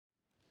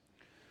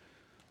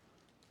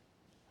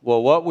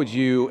Well, what would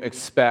you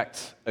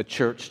expect a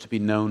church to be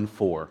known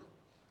for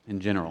in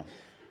general?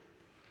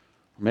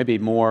 Or maybe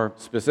more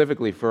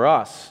specifically for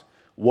us,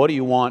 what do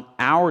you want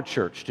our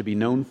church to be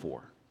known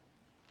for?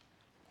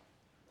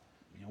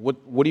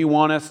 What do you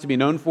want us to be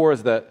known for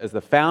as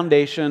the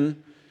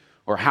foundation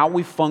or how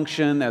we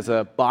function as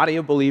a body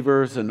of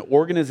believers, an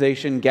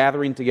organization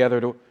gathering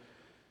together to...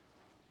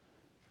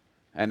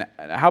 And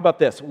how about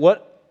this?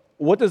 What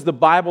does the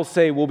Bible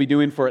say we'll be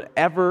doing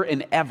forever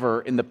and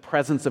ever in the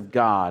presence of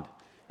God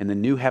in the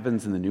new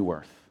heavens and the new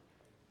earth?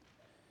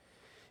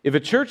 If a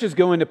church is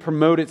going to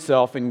promote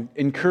itself and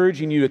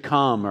encouraging you to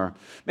come, or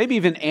maybe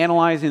even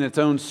analyzing its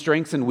own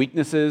strengths and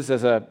weaknesses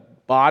as a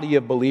body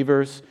of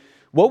believers,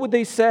 what would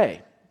they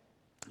say?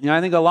 I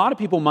think a lot of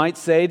people might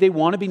say they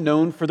want to be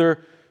known for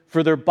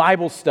their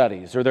Bible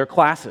studies or their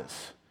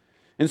classes.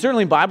 And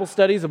certainly Bible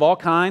studies of all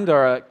kinds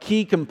are a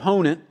key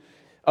component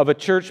of a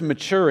church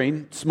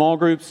maturing. Small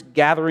groups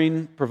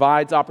gathering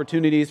provides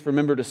opportunities for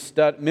members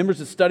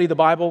to study the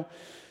Bible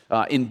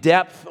in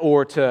depth,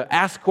 or to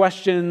ask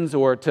questions,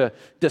 or to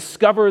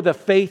discover the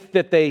faith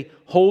that they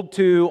hold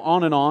to,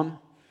 on and on.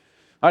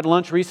 I had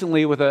lunch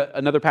recently with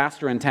another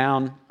pastor in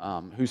town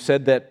who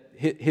said that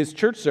his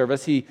church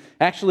service, he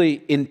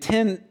actually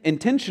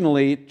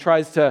intentionally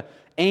tries to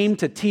aim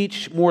to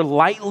teach more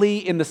lightly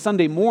in the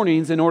Sunday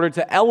mornings in order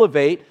to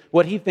elevate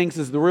what he thinks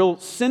is the real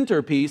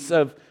centerpiece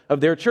of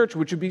their church,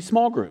 which would be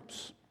small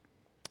groups.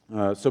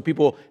 So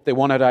people, if they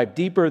want to dive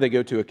deeper, they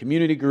go to a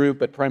community group,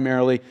 but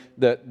primarily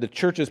the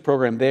church's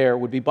program there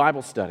would be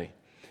Bible study.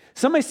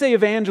 Some may say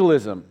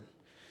evangelism.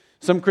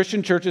 Some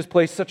Christian churches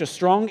place such a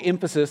strong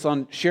emphasis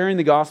on sharing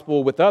the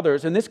gospel with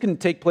others, and this can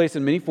take place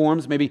in many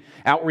forms, maybe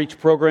outreach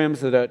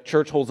programs that a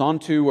church holds on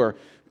to, or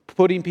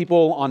putting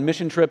people on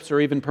mission trips, or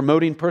even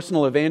promoting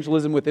personal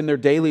evangelism within their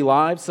daily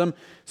lives.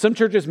 Some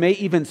churches may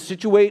even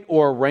situate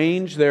or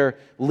arrange their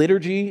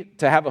liturgy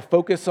to have a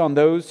focus on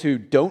those who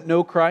don't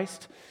know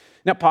Christ.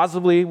 Now,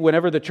 possibly,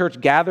 whenever the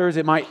church gathers,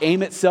 it might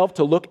aim itself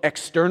to look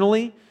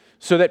externally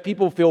so that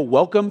people feel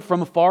welcome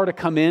from afar to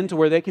come in to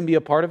where they can be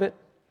a part of it.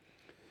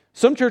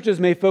 Some churches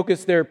may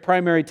focus their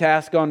primary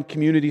task on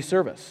community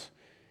service,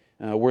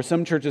 where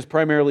some churches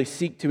primarily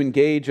seek to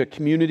engage a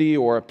community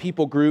or a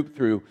people group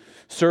through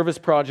service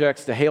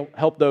projects to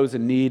help those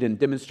in need and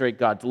demonstrate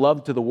God's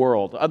love to the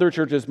world. Other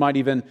churches might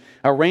even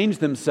arrange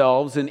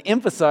themselves and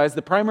emphasize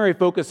the primary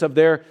focus of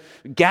their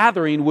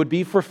gathering would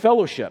be for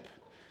fellowship,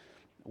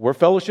 where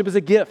fellowship is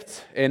a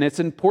gift and it's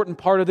an important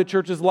part of the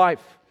church's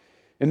life.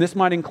 And this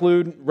might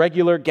include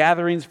regular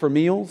gatherings for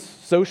meals,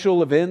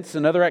 social events,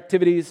 and other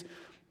activities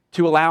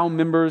to allow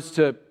members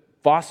to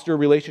foster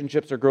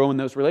relationships or grow in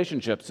those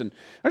relationships. And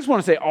I just want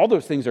to say all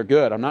those things are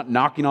good. I'm not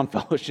knocking on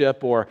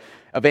fellowship or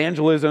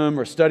evangelism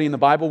or studying the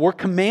Bible. We're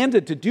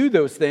commanded to do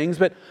those things,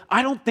 but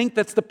I don't think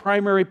that's the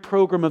primary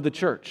program of the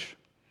church.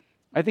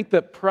 I think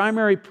the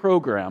primary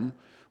program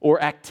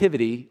or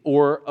activity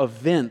or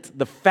event,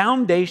 the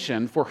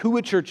foundation for who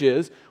a church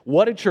is,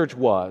 what a church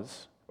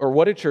was, or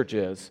what a church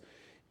is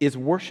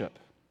worship.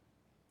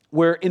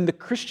 Where in the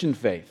Christian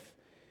faith,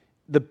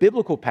 the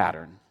biblical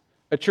pattern,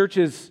 a church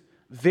is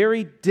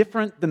very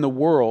different than the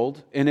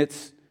world, and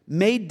it's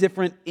made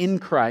different in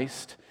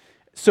Christ,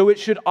 so it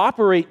should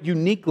operate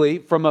uniquely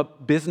from a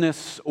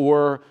business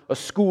or a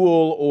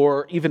school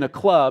or even a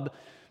club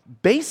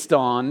based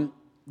on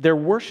their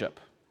worship.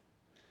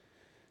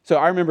 So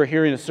I remember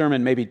hearing a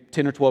sermon maybe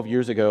 10 or 12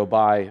 years ago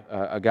by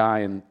a guy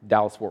in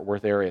Dallas-Fort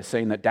Worth area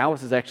saying that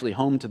Dallas is actually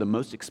home to the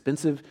most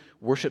expensive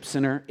worship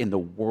center in the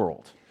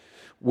world,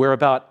 where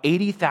about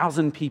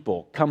 80,000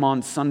 people come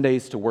on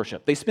Sundays to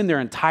worship. They spend their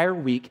entire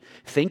week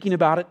thinking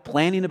about it,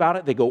 planning about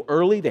it. They go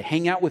early, they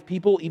hang out with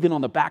people, even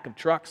on the back of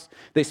trucks.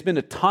 They spend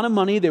a ton of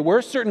money, they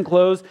wear certain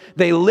clothes,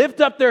 they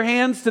lift up their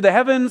hands to the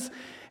heavens,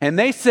 and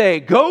they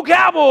say, "Go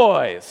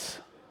Cowboys!"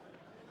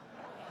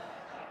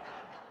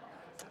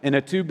 in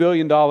a $2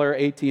 billion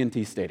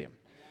AT&T stadium.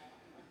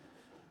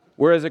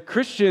 Whereas a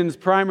Christian's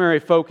primary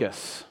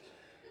focus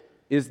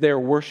is their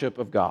worship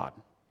of God.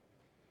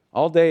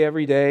 All day,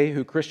 every day,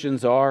 who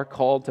Christians are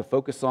called to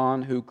focus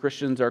on, who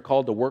Christians are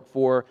called to work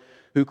for,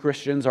 who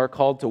Christians are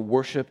called to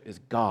worship is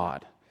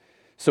God.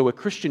 So a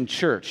Christian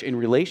church, in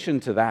relation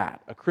to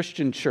that, a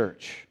Christian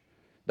church,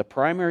 the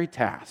primary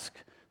task,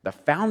 the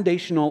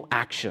foundational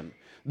action,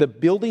 the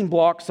building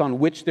blocks on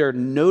which their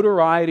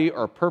notoriety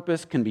or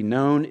purpose can be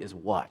known is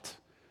what?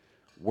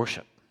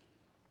 Worship.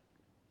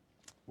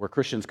 Where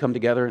Christians come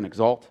together and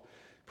exalt,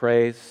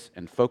 praise,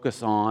 and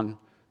focus on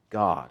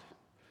God.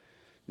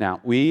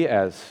 Now, we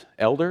as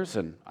elders,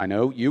 and I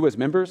know you as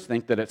members,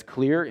 think that it's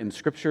clear in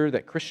Scripture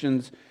that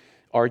Christians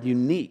are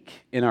unique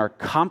in our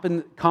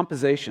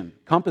composition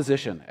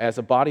as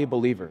a body of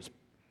believers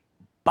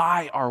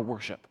by our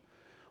worship.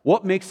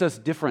 What makes us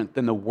different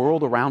than the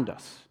world around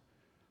us?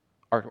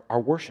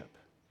 Our worship.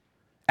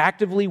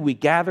 Actively, we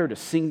gather to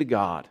sing to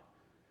God.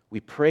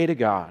 We pray to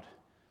God.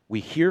 We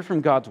hear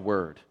from God's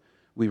word.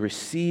 We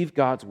receive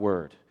God's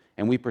word.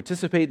 And we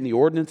participate in the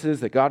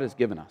ordinances that God has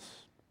given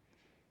us.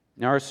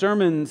 Now, our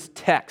sermon's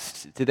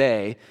text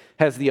today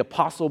has the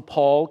Apostle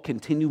Paul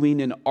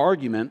continuing an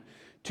argument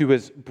to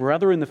his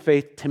brother in the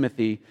faith,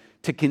 Timothy,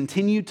 to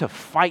continue to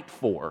fight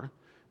for,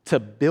 to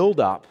build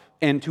up,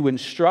 and to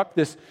instruct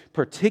this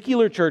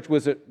particular church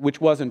which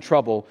was in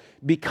trouble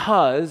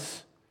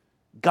because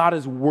God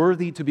is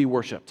worthy to be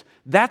worshiped.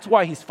 That's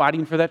why he's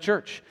fighting for that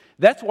church.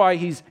 That's why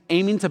he's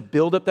aiming to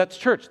build up that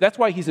church. That's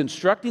why he's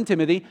instructing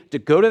Timothy to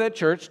go to that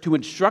church, to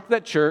instruct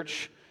that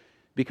church,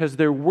 because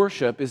their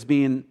worship is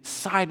being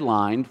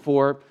sidelined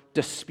for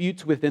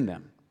disputes within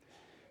them.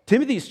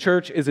 Timothy's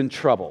church is in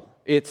trouble.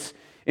 It's,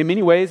 in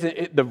many ways,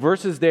 the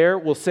verses there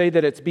will say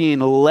that it's being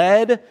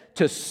led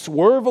to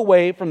swerve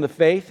away from the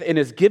faith and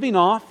is giving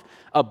off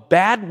a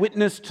bad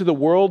witness to the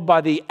world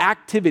by the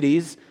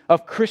activities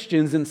of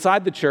Christians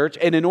inside the church.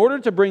 And in order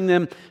to bring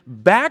them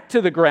back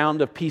to the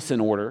ground of peace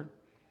and order,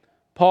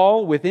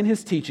 Paul, within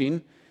his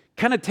teaching,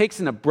 kind of takes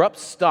an abrupt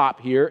stop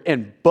here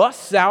and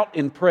busts out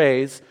in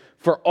praise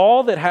for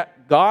all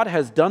that God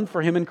has done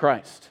for him in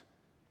Christ.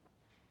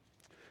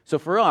 So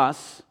for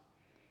us,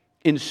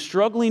 in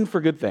struggling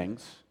for good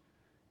things,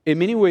 in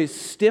many ways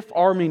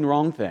stiff-arming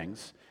wrong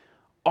things,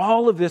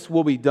 all of this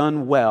will be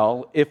done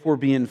well if we're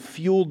being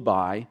fueled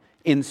by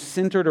and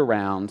centered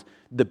around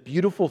the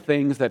beautiful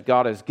things that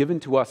God has given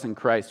to us in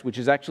Christ, which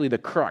is actually the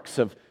crux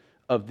of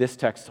this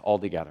text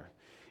altogether.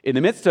 In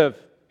the midst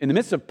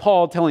of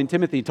Paul telling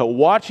Timothy to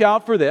watch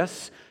out for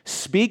this,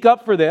 speak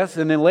up for this,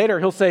 and then later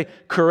he'll say,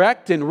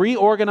 correct and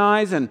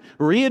reorganize and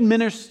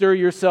re-administer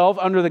yourself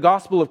under the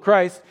gospel of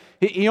Christ,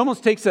 he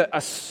almost takes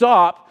a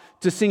stop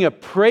to sing a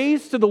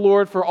praise to the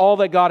Lord for all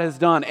that God has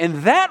done.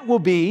 And that will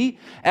be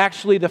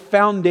actually the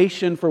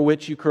foundation for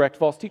which you correct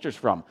false teachers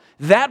from.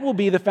 That will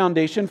be the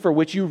foundation for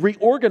which you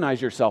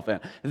reorganize yourself in.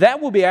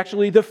 That will be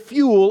actually the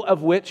fuel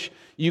of which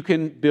you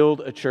can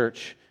build a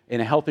church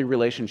in a healthy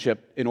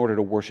relationship in order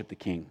to worship the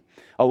King.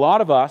 A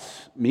lot of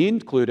us, me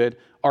included,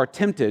 are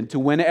tempted to,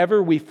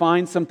 whenever we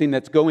find something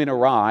that's going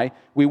awry,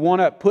 we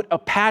want to put a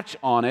patch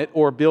on it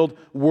or build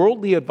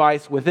worldly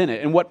advice within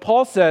it. And what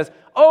Paul says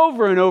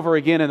over and over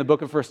again in the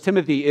book of 1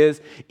 Timothy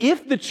is,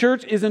 if the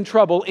church is in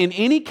trouble in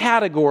any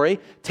category,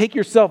 take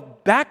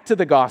yourself back to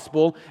the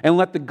gospel and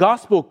let the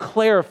gospel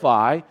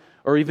clarify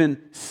or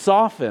even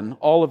soften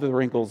all of the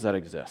wrinkles that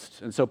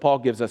exist. And so Paul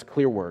gives us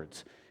clear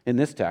words in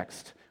this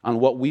text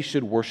on what we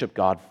should worship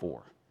God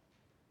for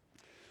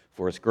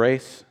his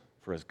grace,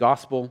 for his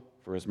gospel,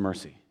 for his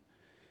mercy.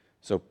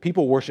 So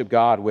people worship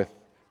God with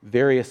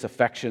various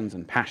affections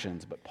and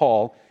passions, but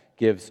Paul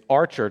gives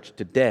our church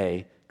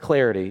today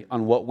clarity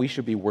on what we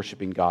should be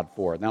worshiping God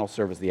for. And that'll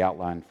serve as the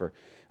outline for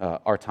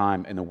our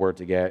time in the Word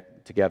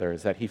together,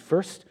 is that he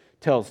first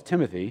tells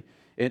Timothy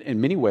in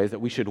many ways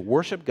that we should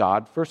worship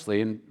God, firstly,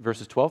 in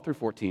verses 12 through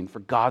 14, for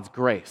God's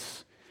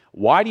grace.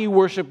 Why do you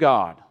worship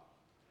God?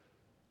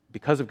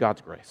 Because of God's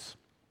grace.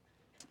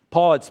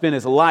 Paul had spent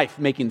his life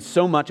making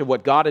so much of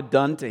what God had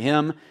done to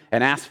him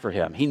and asked for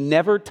him. He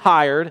never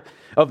tired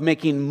of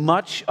making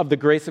much of the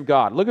grace of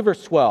God. Look at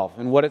verse 12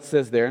 and what it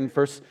says there in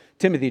 1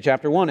 Timothy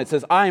chapter 1. It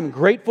says, I am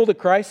grateful to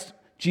Christ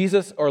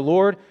Jesus our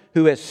Lord,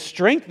 who has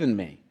strengthened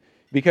me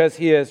because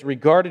he has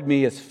regarded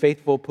me as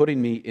faithful,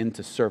 putting me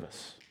into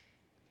service.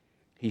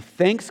 He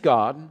thanks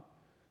God,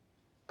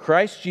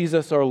 Christ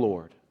Jesus our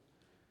Lord,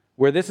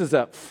 where this is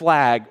a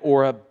flag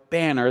or a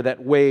banner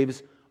that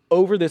waves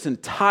over this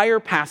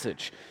entire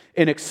passage,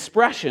 an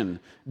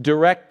expression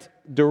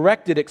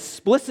directed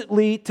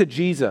explicitly to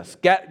Jesus,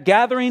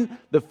 gathering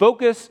the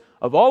focus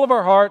of all of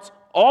our hearts,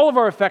 all of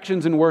our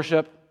affections in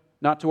worship,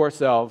 not to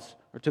ourselves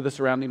or to the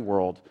surrounding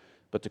world,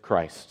 but to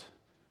Christ.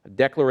 A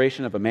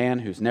declaration of a man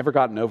who's never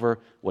gotten over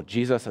what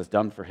Jesus has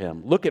done for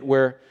him. Look at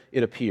where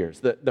it appears.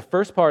 The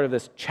first part of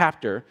this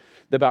chapter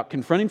about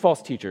confronting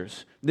false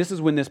teachers, this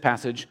is when this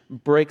passage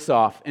breaks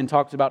off and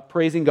talks about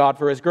praising God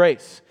for his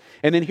grace.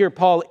 And then here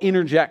Paul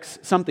interjects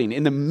something.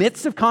 In the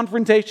midst of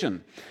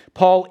confrontation,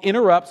 Paul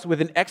interrupts with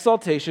an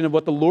exaltation of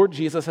what the Lord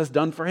Jesus has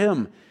done for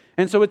him.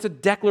 And so it's a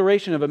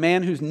declaration of a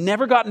man who's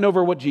never gotten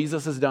over what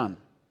Jesus has done.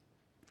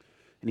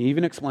 And he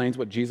even explains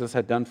what Jesus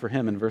had done for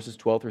him in verses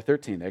 12 through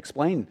 13. They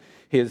explain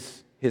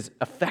his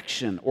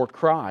affection or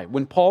cry.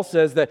 When Paul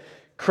says that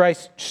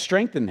Christ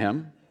strengthened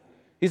him,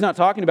 he's not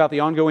talking about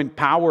the ongoing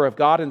power of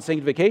God in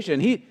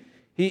sanctification.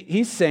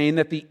 He's saying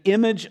that the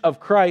image of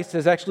Christ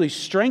has actually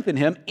strengthened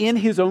him in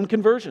his own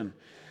conversion,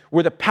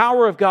 where the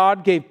power of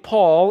God gave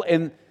Paul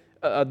and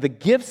the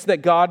gifts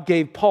that God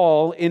gave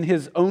Paul in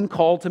his own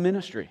call to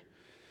ministry.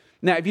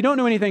 Now, if you don't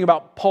know anything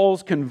about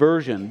Paul's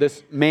conversion,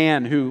 this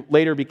man who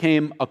later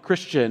became a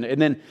Christian and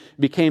then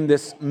became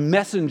this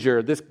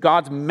messenger, this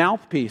God's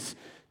mouthpiece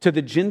to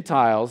the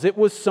Gentiles, it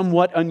was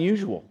somewhat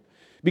unusual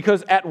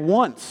because at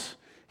once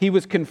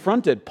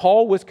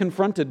Paul was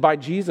confronted by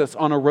Jesus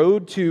on a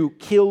road to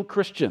kill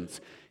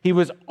Christians. He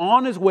was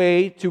on his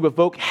way to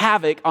evoke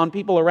havoc on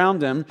people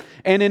around him,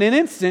 and in an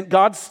instant,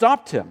 God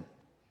stopped him.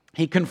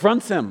 He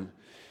confronts him,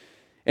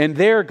 and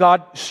there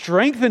God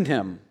strengthened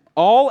him.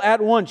 All at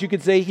once, you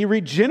could say he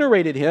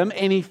regenerated him,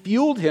 and he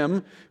fueled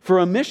him for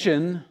a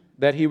mission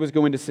that he was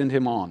going to send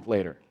him on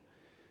later,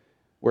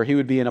 where he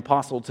would be an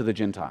apostle to the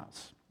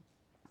Gentiles.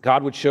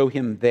 God would show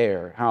him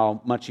there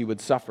how much he would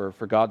suffer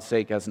for God's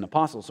sake as an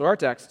apostle. So our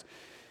text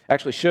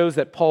actually shows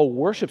that Paul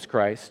worships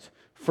Christ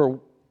for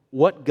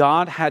what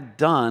God had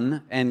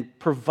done and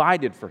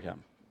provided for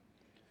him.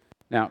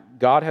 Now,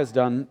 God has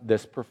done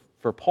this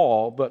for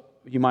Paul, but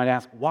you might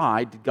ask,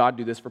 why did God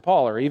do this for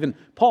Paul? Or even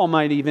Paul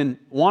might even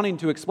wanting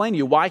to explain to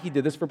you why he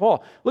did this for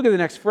Paul. Look at the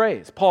next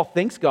phrase. Paul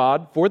thanks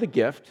God for the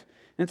gift,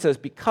 and it says,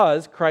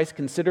 because Christ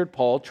considered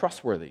Paul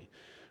trustworthy.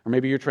 Or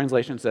maybe your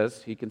translation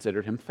says he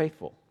considered him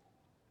faithful.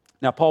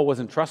 Now, Paul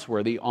wasn't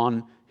trustworthy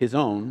on his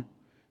own,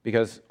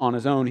 because on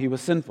his own he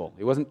was sinful.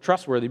 He wasn't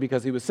trustworthy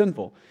because he was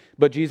sinful.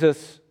 But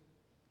Jesus,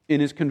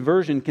 in his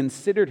conversion,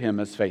 considered him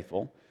as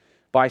faithful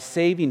by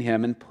saving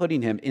him and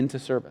putting him into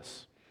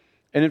service.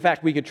 And in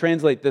fact, we could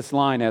translate this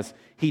line as,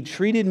 he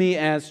treated me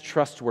as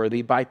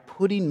trustworthy by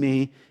putting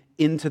me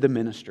into the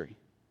ministry.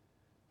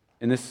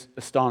 And this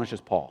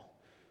astonishes Paul,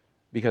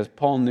 because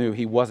Paul knew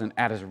he wasn't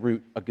at his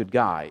root a good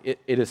guy.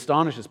 It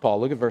astonishes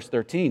Paul. Look at verse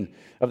 13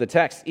 of the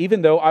text.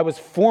 Even though I was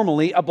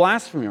formerly a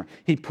blasphemer,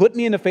 he put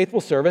me into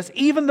faithful service,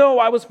 even though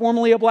I was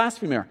formerly a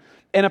blasphemer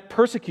and a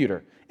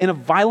persecutor and a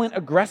violent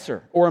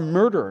aggressor or a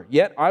murderer.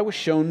 Yet I was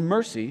shown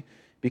mercy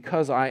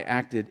because I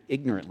acted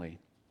ignorantly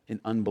in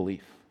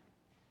unbelief.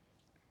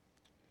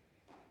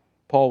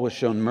 Paul was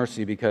shown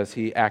mercy because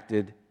he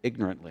acted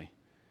ignorantly.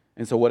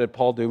 And so what did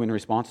Paul do in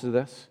response to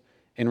this?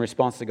 In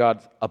response to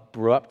God's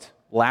abrupt,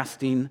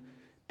 lasting,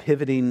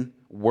 pivoting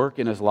work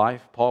in his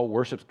life, Paul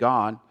worships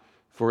God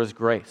for his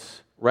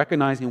grace,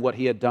 recognizing what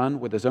he had done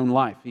with his own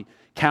life. He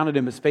counted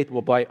him as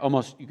faithful by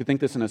almost, you could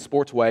think this in a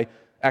sports way,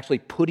 actually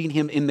putting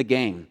him in the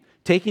game,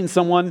 taking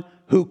someone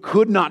who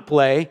could not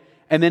play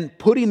and then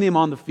putting them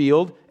on the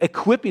field,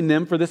 equipping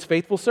them for this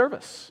faithful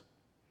service.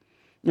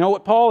 You know,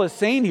 what Paul is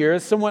saying here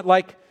is somewhat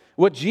like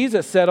what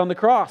Jesus said on the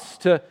cross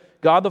to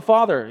God the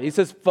Father. He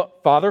says,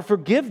 Father,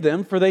 forgive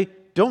them, for they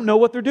don't know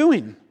what they're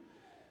doing.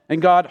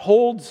 And God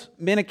holds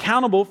men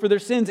accountable for their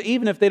sins,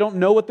 even if they don't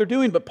know what they're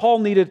doing. But Paul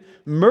needed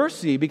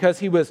mercy because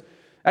he was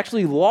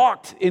actually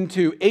locked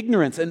into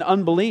ignorance and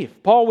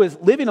unbelief. Paul was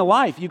living a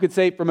life, you could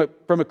say, from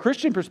a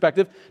Christian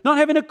perspective, not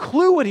having a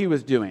clue what he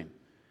was doing,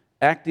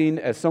 acting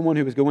as someone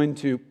who was going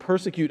to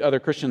persecute other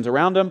Christians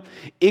around him,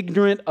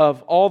 ignorant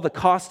of all the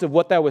cost of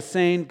what that was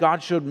saying.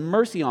 God showed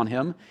mercy on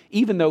him,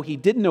 even though he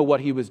didn't know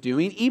what he was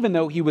doing, even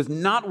though he was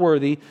not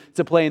worthy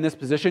to play in this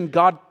position.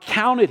 God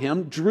counted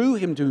him, drew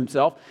him to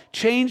himself,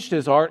 changed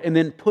his heart, and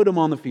then put him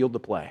on the field to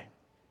play.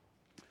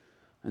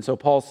 And so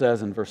Paul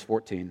says in verse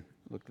 14,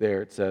 look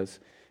there, it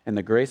says, and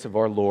the grace of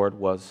our Lord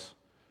was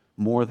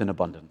more than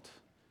abundant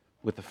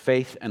with the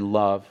faith and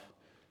love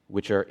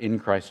which are in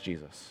Christ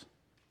Jesus.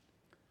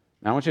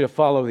 Now, I want you to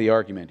follow the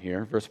argument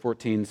here. Verse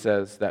 14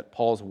 says that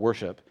Paul's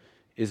worship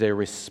is a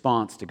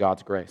response to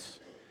God's grace.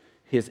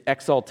 His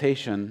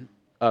exaltation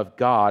of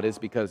God is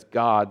because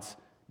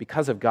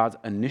of God's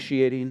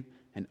initiating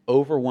and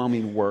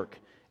overwhelming work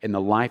in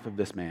the life of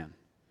this man.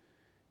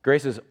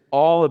 Grace is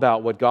all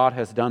about what God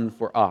has done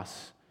for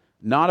us,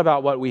 not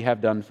about what we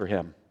have done for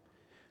him.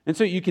 And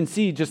so you can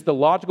see just the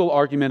logical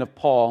argument of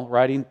Paul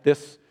writing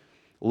this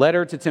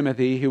letter to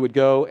Timothy, who would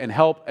go and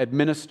help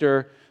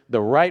administer the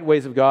right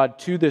ways of God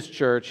to this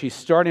church. He's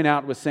starting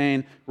out with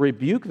saying,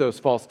 rebuke those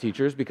false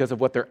teachers because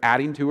of what they're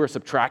adding to or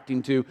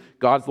subtracting to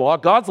God's law.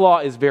 God's law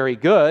is very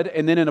good.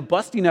 And then in a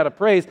busting out of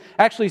praise,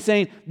 actually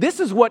saying, this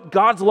is what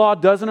God's law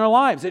does in our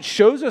lives. It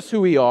shows us who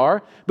we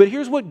are, but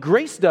here's what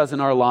grace does in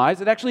our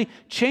lives. It actually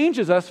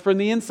changes us from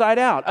the inside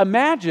out.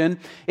 Imagine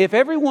if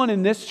everyone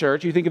in this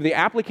church, you think of the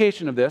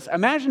application of this,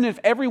 imagine if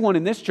everyone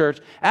in this church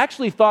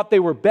actually thought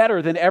they were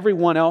better than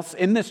everyone else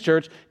in this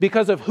church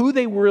because of who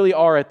they really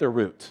are at their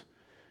root.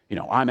 You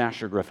know, I'm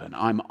Asher Griffin,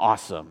 I'm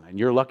awesome, and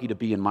you're lucky to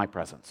be in my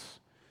presence.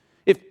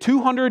 If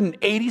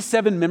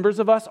 287 members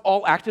of us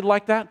all acted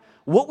like that,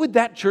 what would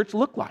that church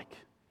look like?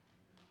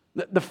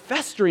 The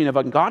festering of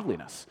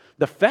ungodliness,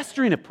 the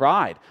festering of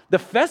pride, the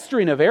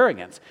festering of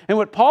arrogance. And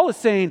what Paul is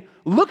saying,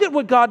 look at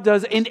what God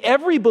does in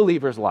every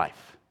believer's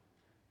life.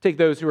 Take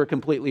those who are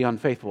completely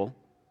unfaithful,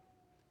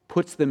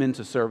 puts them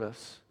into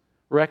service,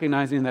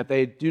 recognizing that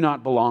they do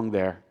not belong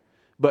there,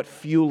 but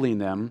fueling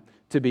them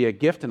to be a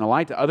gift and a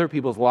light to other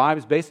people's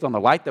lives based on the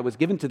light that was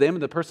given to them in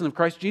the person of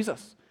Christ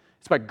Jesus.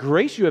 It's by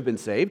grace you have been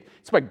saved.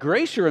 It's by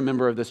grace you're a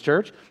member of this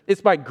church.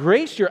 It's by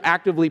grace you're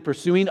actively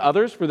pursuing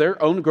others for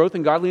their own growth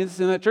and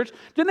godliness in that church.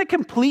 Didn't it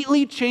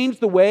completely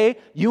change the way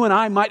you and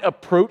I might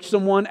approach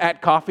someone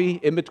at coffee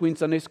in between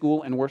Sunday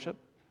school and worship?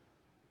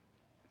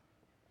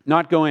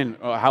 Not going,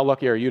 oh, how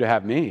lucky are you to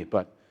have me?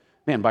 But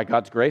man, by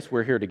God's grace,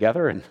 we're here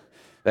together, and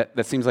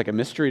that seems like a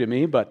mystery to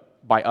me, but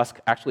by us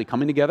actually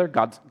coming together,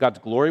 God's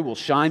glory will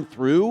shine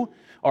through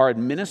our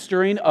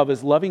administering of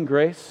his loving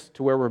grace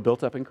to where we're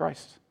built up in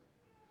Christ.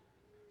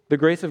 The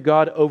grace of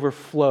God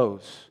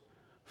overflows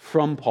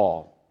from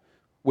Paul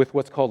with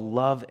what's called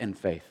love and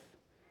faith.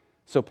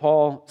 So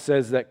Paul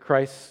says that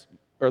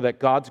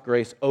God's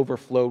grace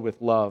overflowed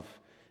with love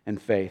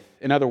and faith.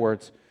 In other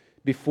words,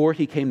 before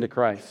he came to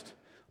Christ,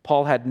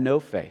 Paul had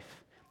no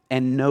faith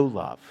and no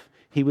love.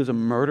 He was a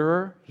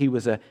murderer. He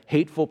was a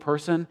hateful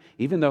person,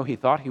 even though he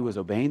thought he was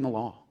obeying the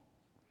law.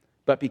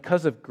 But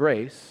because of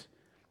grace,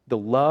 the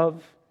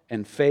love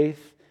and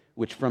faith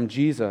which from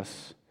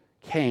Jesus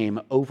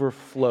came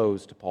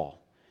overflows to Paul.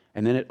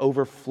 And then it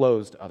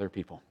overflows to other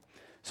people.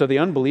 So the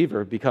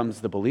unbeliever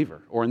becomes the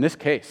believer. Or in this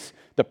case,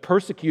 the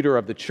persecutor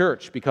of the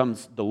church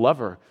becomes the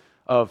lover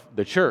of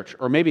the church.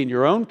 Or maybe in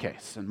your own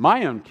case, in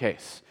my own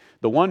case,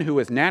 the one who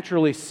is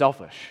naturally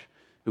selfish,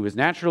 who is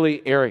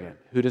naturally arrogant,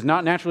 who does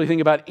not naturally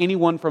think about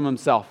anyone from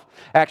himself,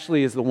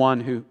 actually is the one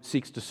who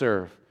seeks to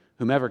serve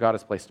whomever God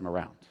has placed him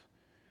around.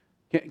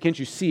 Can't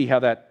you see how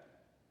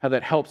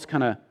that helps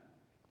kind of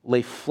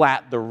lay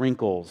flat the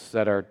wrinkles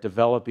that are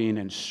developing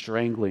and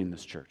strangling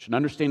this church? An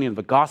understanding of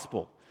the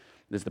gospel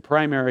is the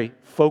primary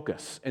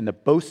focus and the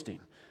boasting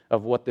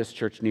of what this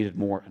church needed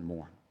more and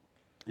more.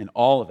 And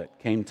all of it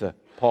came to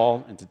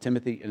Paul and to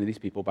Timothy and to these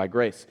people by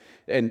grace.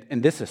 And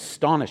this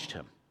astonished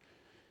him.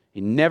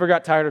 He never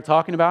got tired of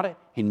talking about it.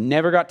 He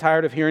never got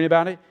tired of hearing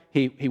about it.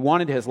 He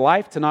wanted his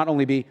life to not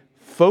only be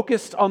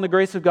focused on the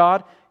grace of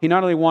God, he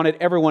not only wanted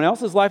everyone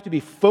else's life to be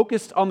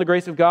focused on the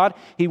grace of God,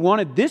 he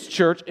wanted this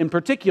church in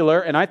particular,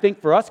 and I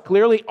think for us,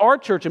 clearly our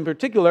church in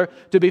particular,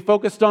 to be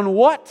focused on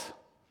what?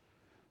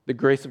 The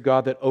grace of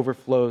God that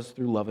overflows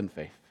through love and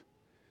faith.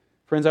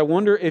 Friends, I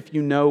wonder if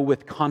you know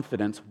with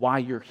confidence why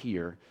you're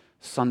here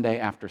Sunday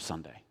after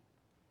Sunday.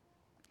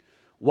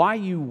 Why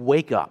you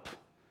wake up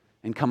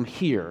and come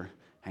here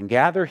and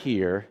gather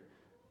here,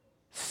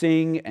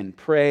 sing and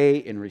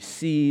pray and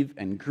receive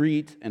and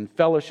greet and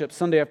fellowship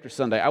Sunday after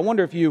Sunday. I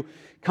wonder if you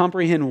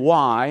comprehend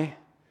why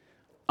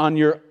on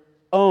your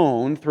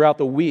own throughout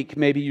the week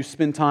maybe you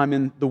spend time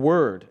in the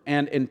Word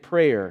and in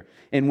prayer.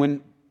 And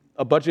when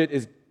a budget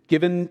is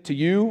given to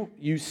you,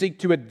 you seek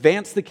to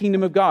advance the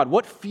kingdom of God.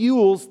 What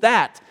fuels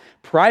that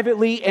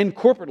privately and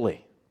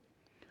corporately?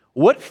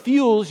 What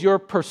fuels your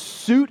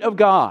pursuit of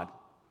God?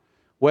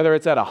 Whether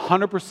it's at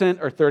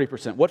 100% or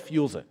 30%, what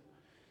fuels it?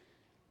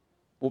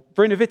 Well,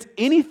 friend, if it's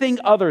anything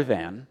other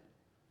than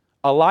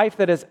a life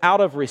that is out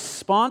of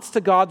response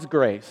to God's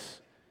grace,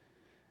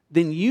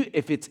 then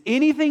if it's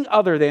anything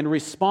other than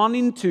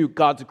responding to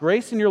God's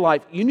grace in your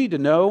life, you need to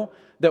know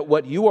that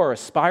what you are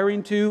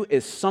aspiring to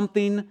is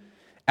something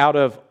out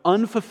of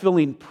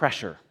unfulfilling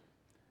pressure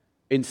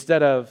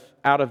instead of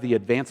out of the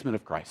advancement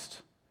of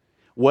Christ.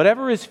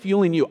 Whatever is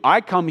fueling you,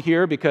 I come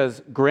here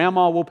because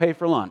grandma will pay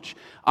for lunch.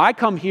 I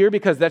come here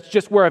because that's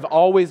just where I've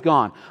always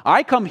gone.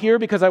 I come here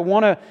because I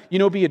want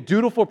to, be a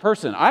dutiful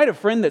person. I had a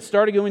friend that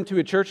started going to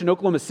a church in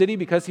Oklahoma City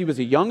because he was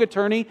a young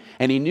attorney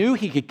and he knew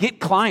he could get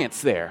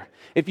clients there.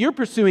 If you're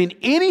pursuing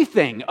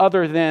anything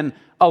other than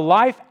a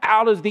life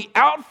out of the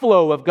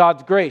outflow of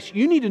God's grace,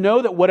 you need to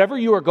know that whatever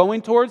you are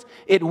going towards,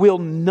 it will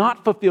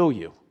not fulfill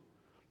you.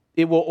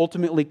 It will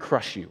ultimately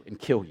crush you and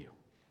kill you.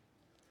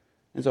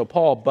 And so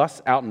Paul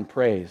busts out in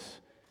praise,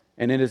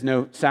 and it is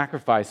no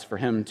sacrifice for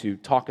him to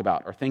talk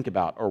about or think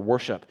about or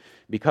worship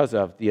because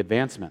of the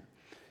advancement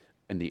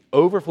and the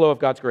overflow of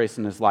God's grace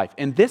in his life.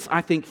 And this, I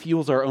think,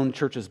 fuels our own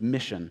church's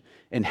mission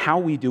and how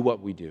we do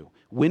what we do.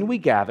 When we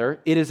gather,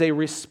 it is a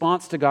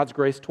response to God's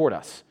grace toward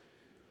us.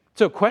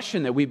 So a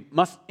question that we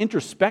must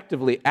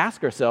introspectively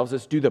ask ourselves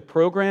is, do the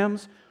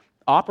programs,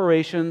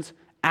 operations,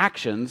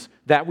 actions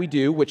that we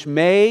do, which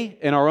may,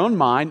 in our own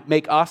mind,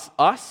 make us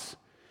us,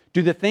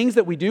 do the things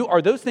that we do,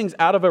 are those things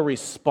out of a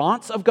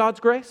response of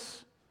God's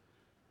grace?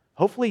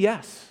 Hopefully,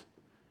 yes.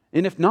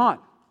 And if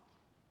not,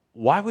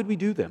 why would we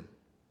do them?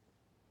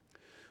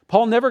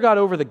 Paul never got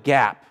over the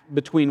gap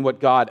between what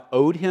God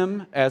owed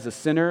him as a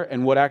sinner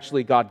and what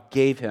actually God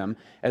gave him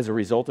as a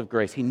result of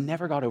grace. He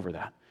never got over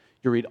that.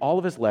 You read all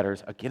of his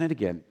letters again and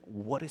again.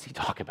 What does he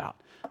talk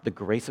about? The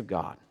grace of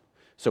God.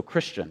 So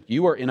Christian,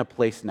 you are in a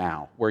place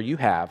now where you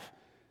have,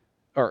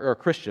 or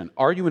Christian,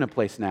 are you in a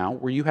place now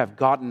where you have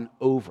gotten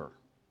over,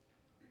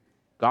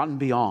 gotten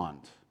beyond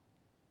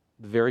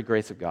the very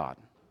grace of God?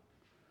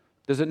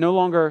 Does it no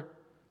longer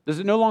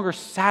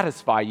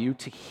satisfy you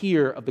to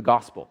hear of the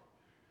gospel?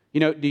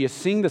 Do you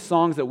sing the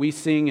songs that we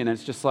sing and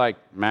it's just like,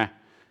 meh?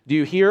 Do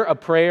you hear a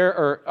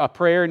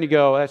prayer and you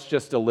go, that's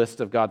just a list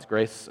of God's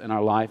grace in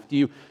our life?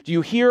 Do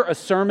you hear a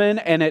sermon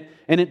and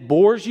it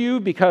bores you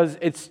because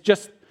it's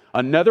just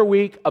another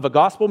week of a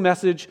gospel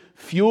message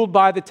fueled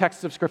by the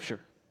text of Scripture?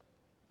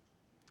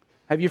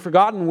 Have you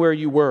forgotten where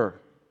you were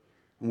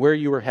and where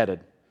you were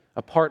headed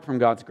apart from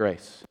God's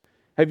grace?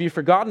 Have you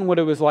forgotten what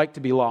it was like to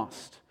be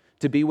lost,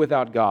 to be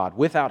without God,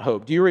 without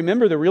hope? Do you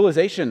remember the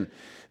realization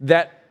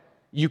that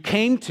you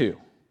came to?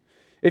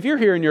 If you're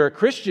here and you're a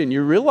Christian,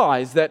 you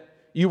realize that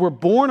you were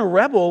born a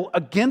rebel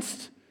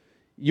against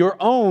your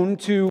own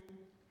to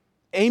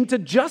aim to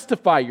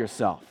justify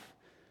yourself.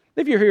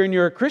 If you're here and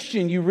you're a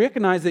Christian, you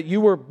recognize that you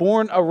were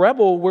born a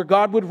rebel where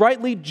God would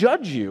rightly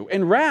judge you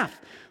in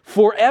wrath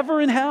forever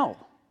in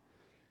hell.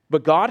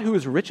 But God, who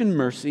is rich in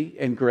mercy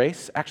and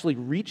grace, actually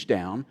reached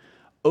down,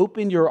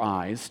 opened your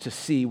eyes to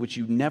see what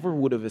you never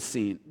would have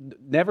seen,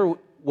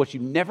 what you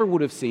never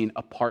would have seen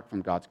apart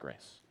from God's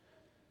grace.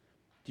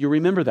 Do you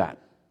remember that?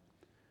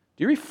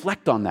 Do you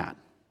reflect on that?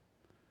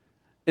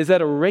 Is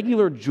that a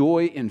regular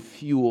joy and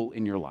fuel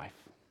in your life?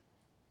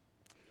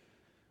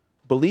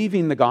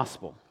 Believing the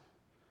gospel,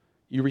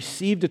 You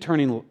received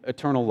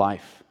eternal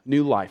life,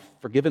 new life,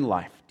 forgiven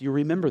life. Do you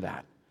remember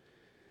that?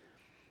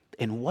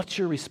 And what's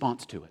your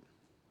response to it?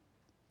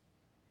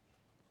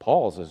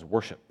 Paul's is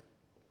worship.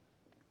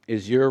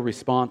 Is your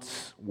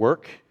response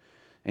work,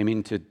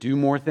 aiming to do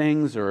more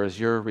things, or is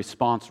your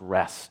response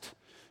rest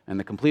and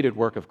the completed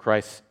work of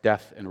Christ's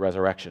death and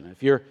resurrection?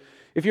 If you're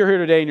here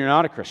today and you're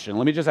not a Christian,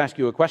 let me just ask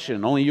you a question,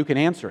 and only you can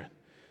answer it.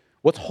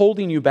 What's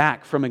holding you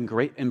back from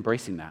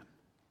embracing that?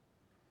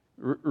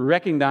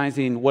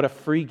 Recognizing what a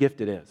free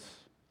gift it is.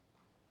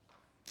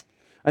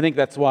 I think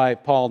that's why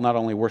Paul not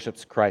only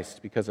worships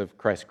Christ because of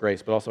Christ's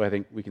grace, but also I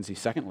think we can see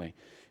secondly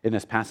in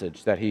this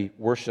passage that he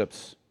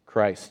worships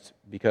Christ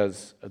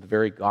because of the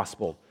very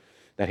gospel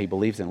that he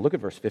believes in. Look at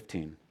verse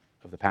 15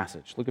 of the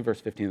passage. Look at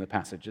verse 15 of the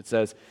passage. It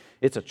says,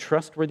 "It's a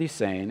trustworthy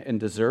saying and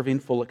deserving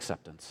full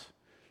acceptance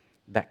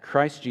that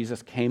Christ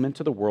Jesus came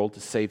into the world to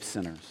save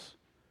sinners,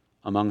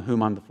 among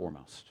whom I'm the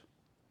foremost."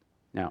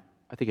 Now,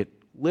 I think it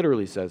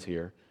literally says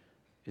here,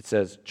 it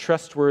says,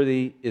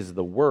 trustworthy is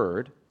the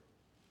word,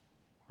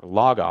 or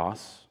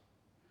logos.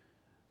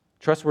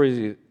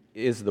 Trustworthy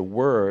is the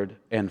word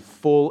and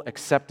full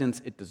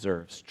acceptance it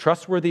deserves.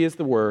 Trustworthy is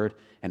the word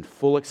and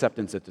full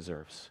acceptance it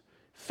deserves.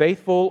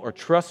 Faithful or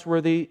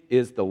trustworthy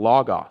is the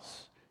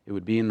logos. It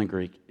would be in the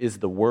Greek, is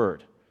the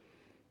word.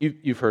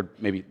 You've heard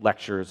maybe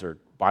lectures or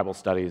Bible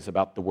studies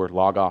about the word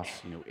logos.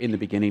 In the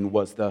beginning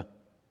was the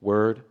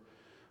word.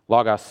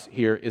 Logos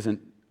here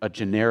isn't a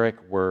generic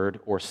word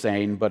or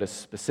saying, but is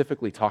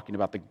specifically talking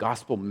about the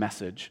gospel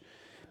message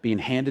being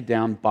handed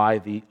down by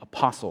the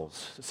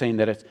apostles, saying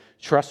that it's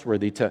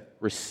trustworthy to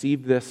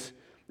receive this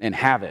and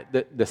have it.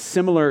 The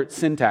similar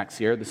syntax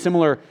here, the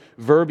similar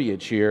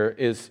verbiage here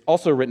is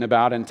also written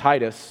about in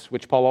Titus,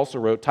 which Paul also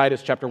wrote,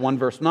 Titus chapter 1,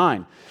 verse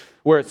 9,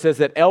 where it says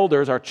that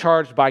elders are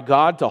charged by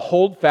God to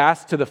hold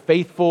fast to the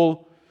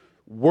faithful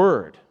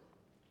word,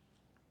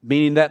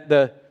 meaning that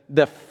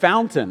the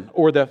fountain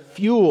or the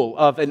fuel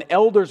of an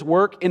elder's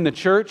work in the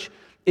church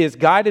is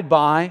guided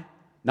by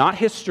not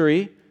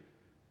history,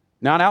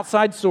 not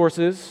outside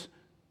sources,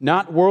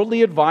 not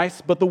worldly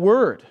advice, but the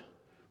Word,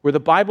 where the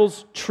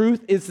Bible's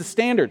truth is the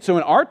standard. So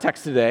in our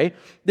text today,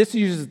 this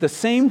uses the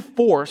same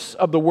force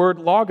of the word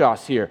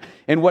logos here.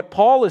 And what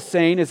Paul is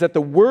saying is that the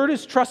Word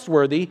is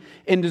trustworthy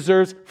and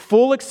deserves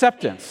full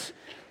acceptance.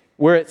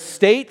 Where it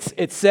states,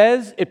 it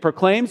says, it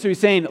proclaims. So he's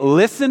saying,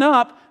 listen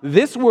up,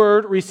 this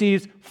Word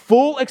receives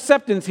full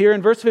acceptance here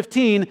in verse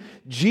 15.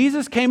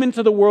 Jesus came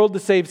into the world to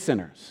save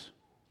sinners.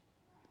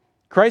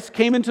 Christ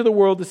came into the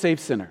world to save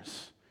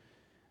sinners.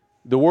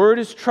 The Word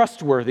is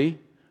trustworthy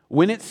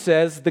when it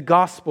says the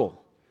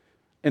gospel.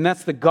 And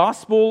that's the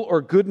gospel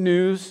or good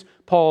news.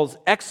 Paul's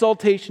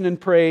exaltation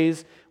and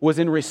praise was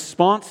in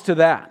response to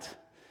that.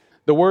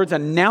 The Word's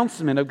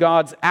announcement of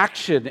God's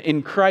action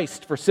in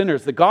Christ for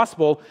sinners. The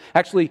gospel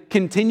actually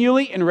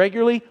continually and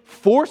regularly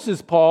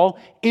forces Paul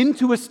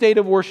into a state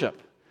of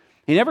worship.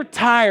 He never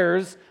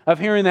tires of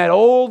hearing that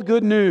old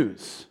good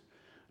news.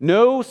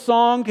 No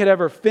song could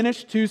ever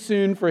finish too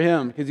soon for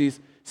him because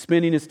he's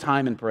spending his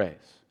time in praise.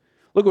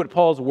 Look at what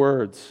Paul's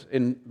words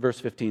in verse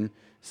 15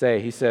 say.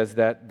 He says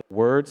that the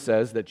Word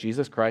says that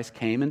Jesus Christ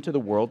came into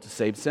the world to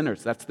save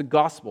sinners. That's the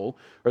gospel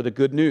or the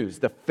good news,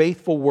 the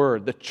faithful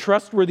word. The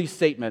trustworthy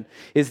statement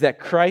is that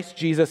Christ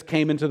Jesus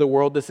came into the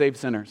world to save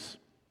sinners.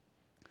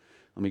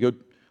 Let me go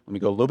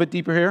a little bit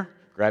deeper here.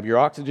 Grab your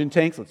oxygen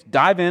tanks. Let's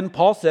dive in.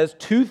 Paul says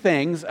two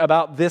things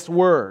about this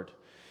word,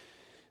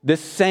 this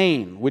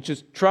saying, which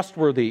is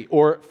trustworthy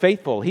or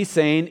faithful. He's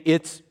saying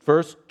it's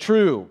first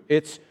true.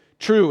 It's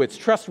true, it's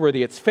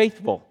trustworthy, it's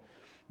faithful.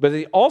 But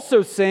he's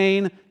also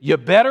saying, you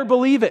better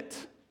believe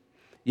it.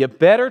 You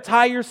better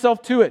tie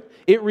yourself to it.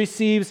 It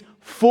receives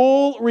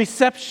full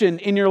reception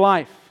in your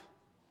life.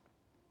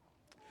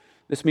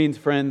 This means,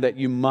 friend, that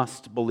you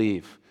must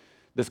believe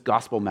this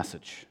gospel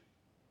message.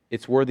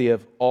 It's worthy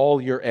of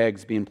all your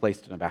eggs being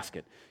placed in a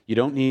basket. You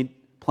don't need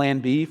plan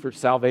B for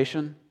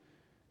salvation,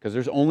 because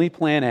there's only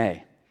plan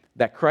A,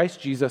 that Christ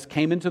Jesus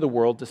came into the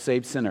world to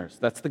save sinners.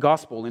 That's the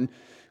gospel in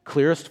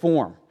clearest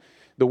form.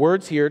 The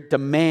words here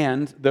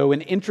demand, though,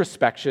 an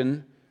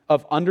introspection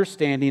of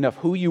understanding of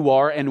who you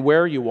are and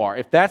where you are.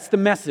 If that's the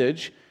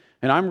message,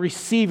 and I'm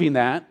receiving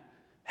that,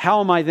 how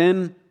am I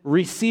then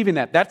receiving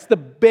that? That's the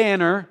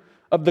banner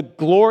of the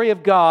glory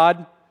of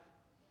God,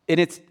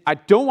 and I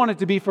don't want it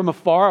to be from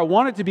afar, I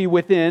want it to be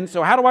within,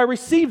 so how do I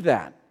receive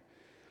that?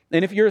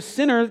 And if you're a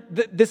sinner,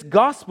 this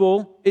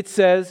gospel, it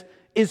says,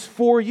 is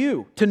for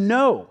you to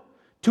know,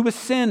 to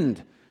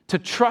ascend, to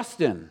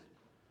trust in.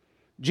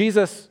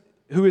 Jesus,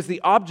 who is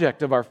the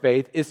object of our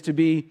faith, is to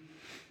be,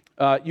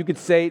 you could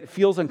say, it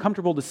feels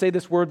uncomfortable to say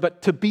this word,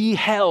 but to be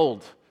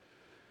held,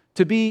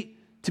 to be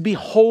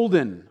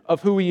holden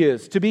of who he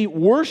is, to be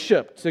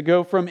worshiped, to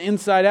go from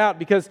inside out,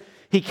 because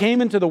he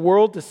came into the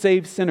world to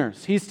save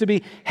sinners. He's to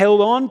be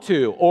held on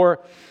to or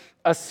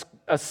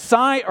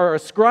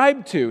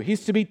ascribed to.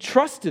 He's to be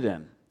trusted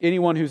in.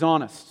 Anyone who's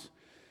honest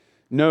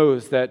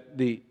knows that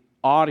the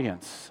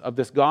audience of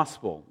this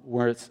gospel,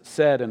 where it's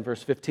said in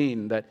verse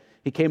 15 that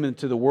he came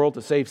into the world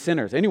to save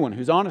sinners. Anyone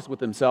who's honest with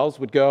themselves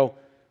would go,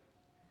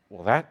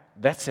 Well,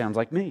 that sounds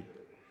like me.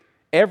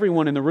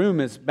 Everyone in the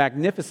room is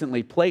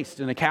magnificently placed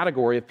in a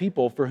category of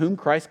people for whom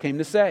Christ came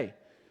to save.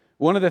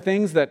 One of the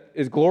things that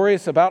is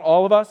glorious about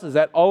all of us is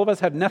that all of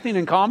us have nothing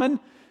in common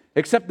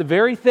except the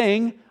very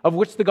thing of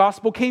which the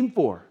gospel came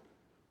for.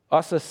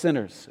 Us as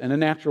sinners in a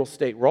natural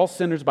state. We're all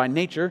sinners by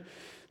nature,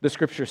 the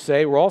scriptures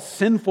say. We're all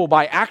sinful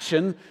by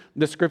action,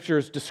 the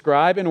scriptures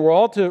describe. And we're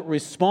all to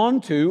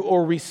respond to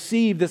or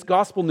receive this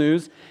gospel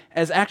news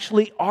as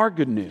actually our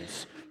good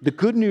news. The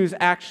good news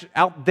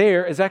out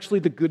there is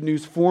actually the good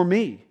news for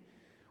me.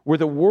 Where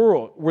the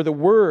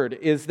word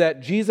is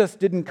that Jesus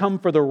didn't come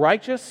for the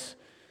righteous,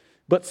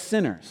 but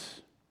sinners.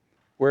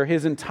 Where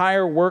his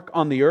entire work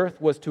on the earth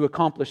was to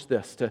accomplish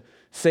this, to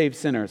save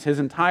sinners. His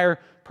entire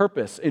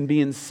purpose in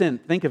being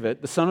sent, think of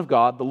it, the Son of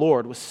God, the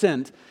Lord, was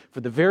sent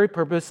for the very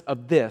purpose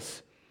of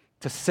this,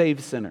 to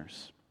save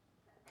sinners.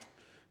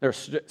 There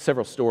are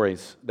several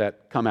stories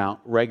that come out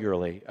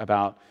regularly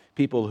about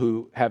people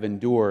who have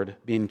endured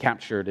being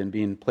captured and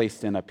being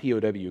placed in a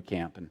POW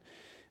camp.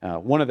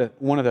 And one of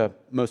the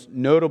most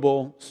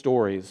notable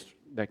stories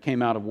that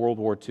came out of World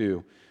War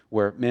II,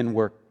 where men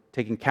were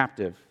taken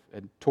captive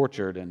and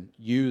tortured and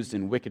used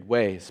in wicked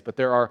ways. But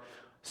there are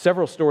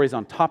several stories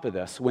on top of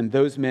this when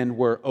those men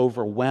were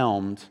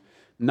overwhelmed,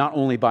 not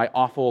only by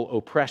awful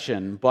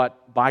oppression,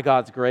 but by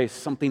God's grace,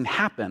 something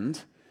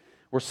happened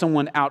where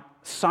someone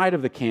outside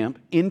of the camp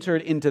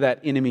entered into that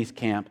enemy's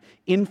camp,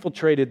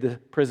 infiltrated the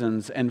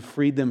prisons, and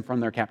freed them from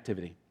their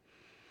captivity.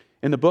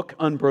 In the book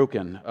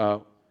Unbroken,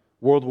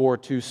 World War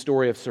II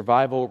story of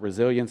survival,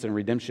 resilience, and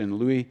redemption,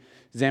 Louis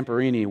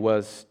Zamperini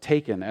was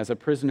taken as a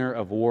prisoner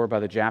of war by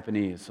the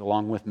Japanese,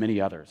 along with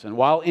many others. And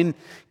while in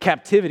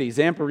captivity,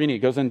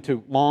 Zamperini goes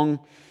into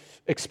long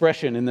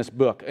expression in this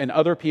book, and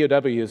other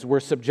POWs were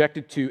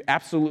subjected to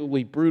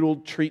absolutely brutal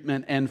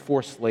treatment and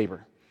forced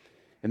labor.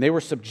 And they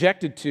were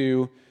subjected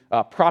to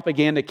a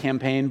propaganda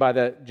campaign by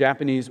the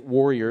Japanese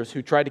warriors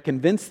who tried to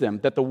convince them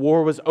that the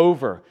war was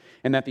over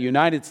and that the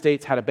United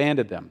States had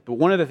abandoned them. But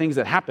one of the things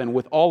that happened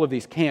with all of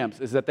these camps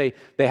is that they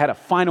had a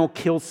final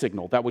kill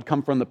signal that would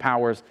come from the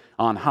powers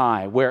on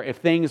high, where if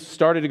things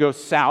started to go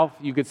south,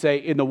 you could say,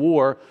 in the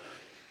war,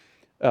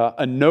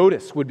 a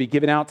notice would be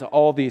given out to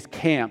all these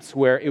camps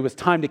where it was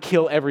time to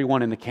kill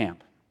everyone in the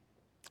camp.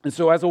 And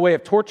so as a way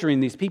of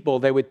torturing these people,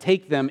 they would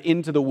take them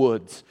into the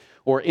woods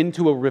or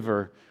into a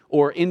river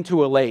or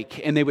into a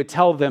lake, and they would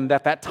tell them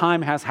that that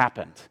time has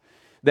happened,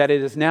 that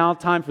it is now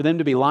time for them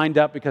to be lined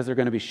up because they're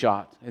going to be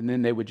shot. And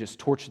then they would just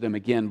torture them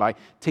again by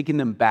taking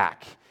them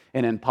back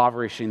and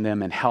impoverishing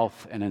them in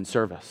health and in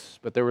service.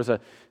 But there was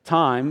a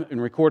time,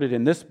 and recorded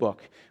in this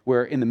book,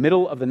 where in the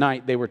middle of the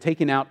night they were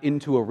taken out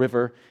into a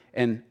river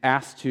and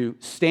asked to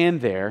stand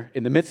there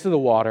in the midst of the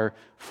water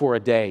for a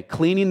day,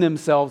 cleaning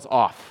themselves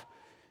off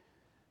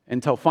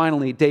until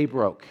finally day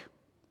broke,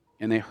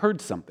 and they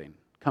heard something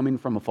coming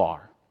from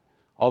afar.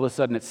 All of a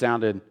sudden it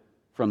sounded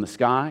from the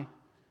sky,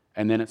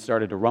 and then it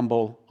started to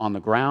rumble on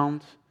the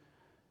ground,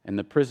 and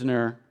the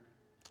prisoner,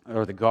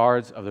 or the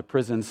guards of the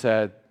prison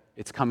said,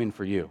 "It's coming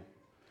for you."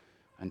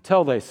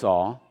 Until they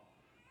saw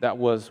that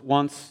was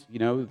once,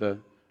 the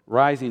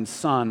rising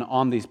sun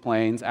on these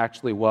plains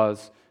actually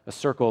was a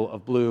circle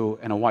of blue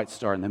and a white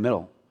star in the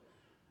middle.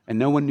 And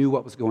no one knew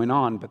what was going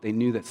on, but they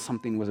knew that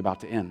something was about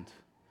to end.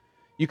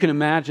 You can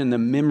imagine the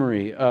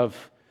memory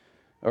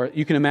or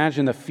you can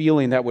imagine the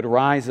feeling that would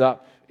rise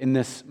up in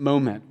this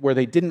moment where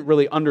they didn't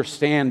really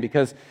understand,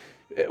 because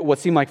what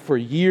seemed like for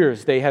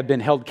years they had been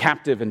held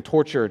captive and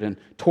tortured and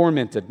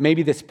tormented.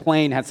 Maybe this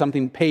plane had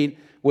something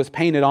was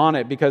painted on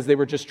it because they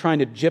were just trying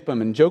to gyp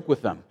them and joke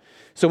with them.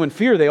 So in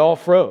fear, they all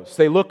froze.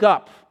 They look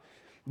up.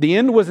 The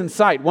end was in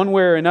sight one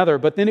way or another,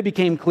 but then it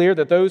became clear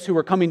that those who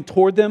were coming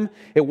toward them,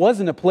 it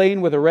wasn't a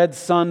plane with a red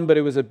sun, but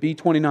it was a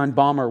B-29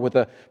 bomber with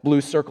a blue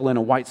circle and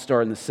a white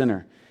star in the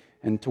center.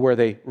 And to where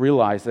they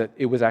realized that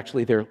it was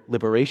actually their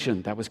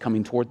liberation that was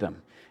coming toward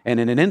them. And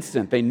in an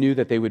instant, they knew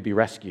that they would be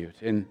rescued.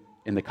 In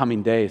the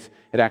coming days,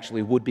 it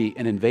actually would be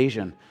an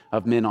invasion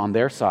of men on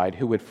their side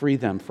who would free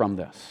them from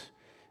this.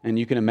 And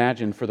you can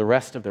imagine for the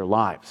rest of their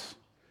lives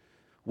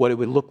what it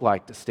would look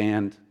like to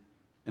stand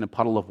in a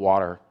puddle of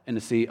water and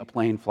to see a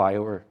plane fly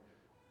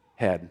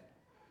overhead.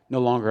 No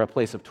longer a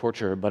place of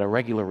torture, but a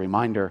regular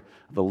reminder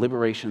of the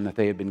liberation that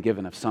they had been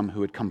given of some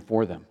who had come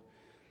for them.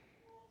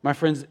 My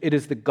friends, it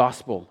is the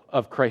gospel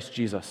of Christ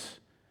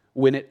Jesus,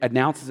 when it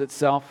announces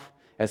itself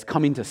as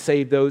coming to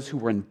save those who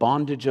were in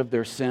bondage of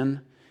their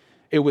sin.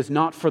 It was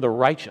not for the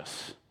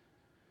righteous,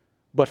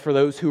 but for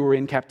those who were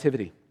in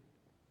captivity.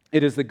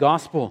 It is the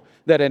gospel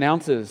that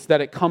announces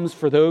that it comes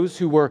for those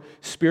who were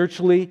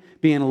spiritually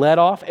being led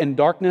off in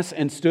darkness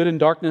and stood in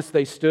darkness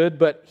they stood,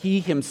 but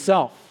he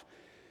himself,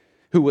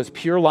 who was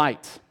pure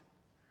light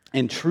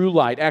and true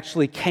light,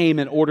 actually came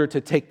in order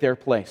to take their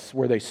place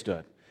where they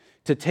stood,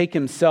 to take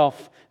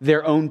himself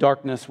their own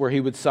darkness where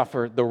he would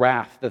suffer the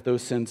wrath that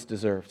those sins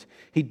deserved.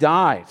 He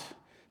died,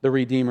 the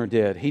Redeemer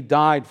did. He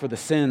died for the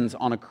sins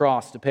on a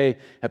cross to pay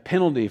a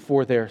penalty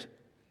for their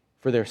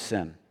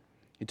sin.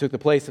 He took the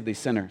place of these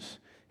sinners.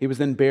 He was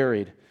then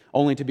buried.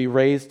 only to be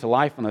raised to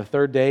life on the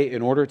third day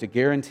in order to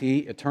guarantee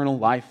eternal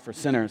life for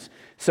sinners.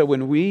 So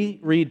when we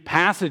read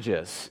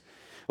passages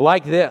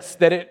like this,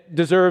 that it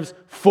deserves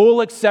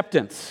full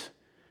acceptance,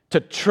 to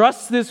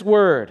trust this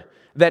word,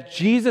 that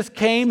Jesus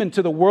came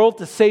into the world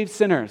to save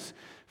sinners,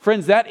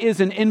 friends, that is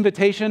an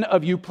invitation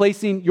of you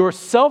placing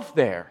yourself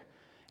there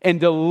and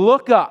to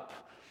look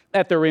up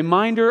at the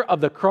reminder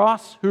of the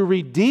cross who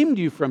redeemed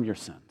you from your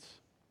sins.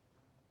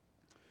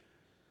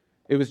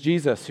 It was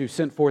Jesus who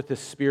sent forth His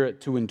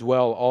Spirit to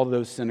indwell all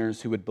those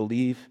sinners who would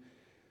believe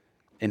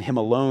in Him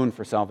alone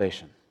for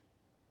salvation.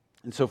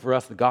 And so for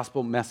us, the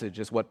gospel message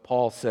is what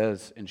Paul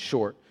says in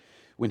short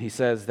when he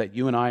says that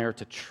you and I are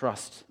to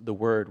trust the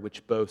word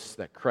which boasts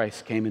that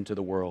Christ came into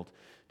the world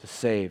to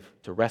save,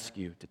 to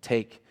rescue, to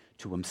take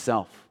to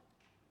Himself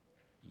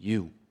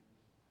you.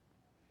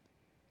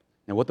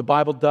 Now, what the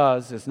Bible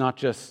does is not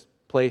just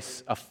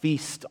place a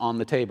feast on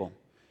the table.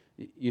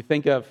 You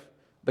think of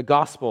the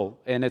gospel,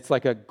 and it's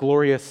like a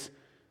glorious,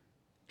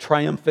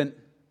 triumphant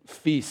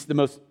feast, the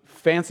most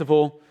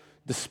fanciful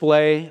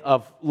display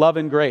of love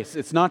and grace.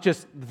 It's not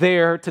just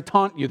there to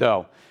taunt you,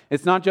 though.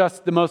 It's not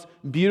just the most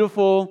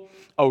beautiful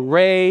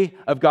array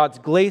of God's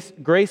grace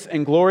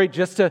and glory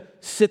just to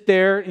sit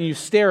there and you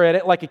stare at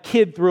it like a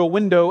kid through a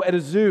window at a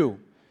zoo.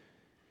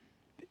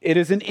 It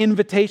is an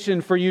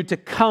invitation for you to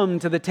come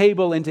to the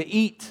table and to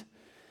eat,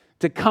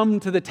 to come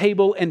to the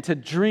table and to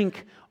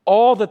drink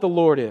all that the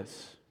Lord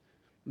is.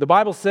 The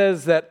Bible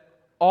says that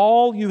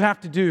all you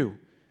have to do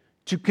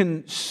to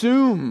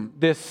consume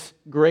this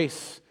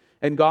grace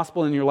and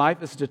gospel in your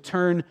life is to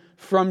turn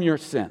from your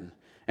sin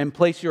and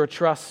place your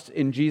trust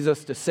in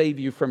Jesus to save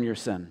you from your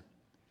sin.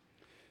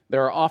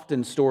 There are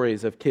often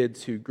stories of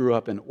kids who grew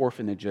up in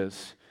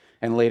orphanages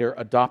and later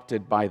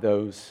adopted by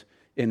those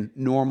in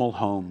normal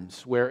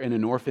homes, where in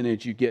an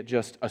orphanage you get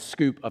just a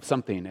scoop of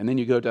something, and then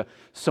you go to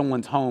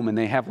someone's home and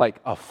they have like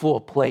a full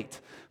plate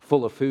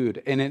full of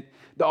food. And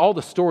all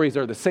the stories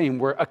are the same,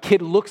 where a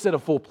kid looks at a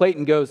full plate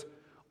and goes,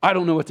 I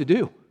don't know what to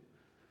do.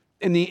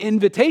 And the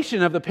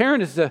invitation of the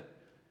parent is to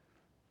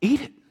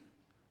eat it,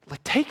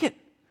 like take it.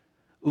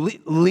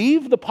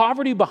 Leave the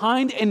poverty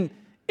behind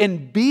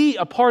and be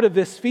a part of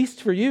this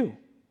feast for you.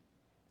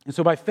 And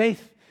so by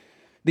faith,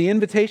 the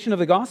invitation of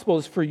the gospel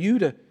is for you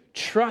to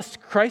trust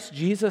Christ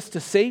Jesus to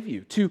save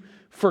you, to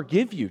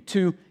forgive you,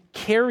 to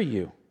carry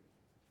you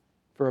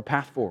for a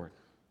path forward.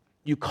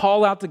 You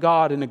call out to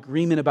God in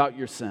agreement about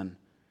your sin,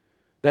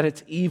 that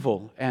it's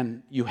evil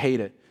and you hate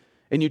it.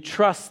 And you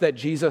trust that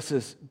Jesus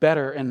is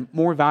better and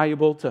more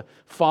valuable to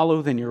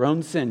follow than your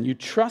own sin. You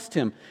trust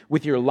Him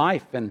with your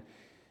life and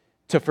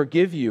to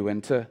forgive you,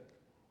 and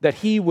that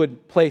He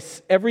would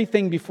place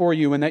everything before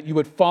you and that you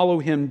would follow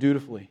Him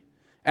dutifully,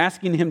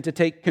 asking Him to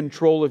take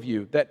control of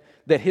you, that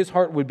His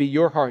heart would be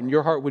your heart and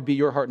your heart would be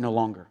your heart no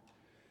longer.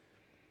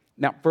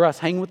 Now, for us,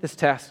 hang with this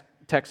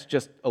text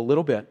just a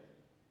little bit.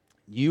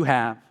 You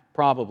have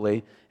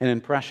probably an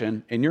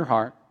impression in your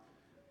heart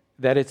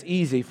that it's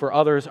easy for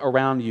others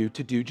around you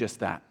to do just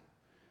that.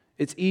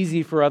 It's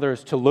easy for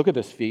others to look at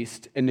this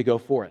feast and to go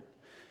for it.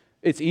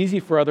 It's easy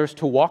for others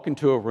to walk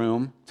into a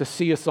room, to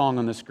see a song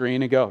on the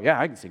screen and go, yeah,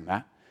 I can sing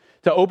that.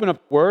 To open up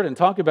the Word and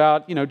talk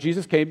about,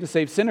 Jesus came to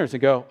save sinners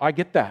and go, I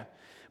get that.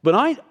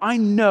 But I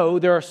know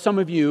there are some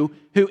of you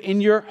who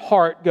in your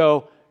heart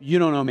go, you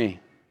don't know me.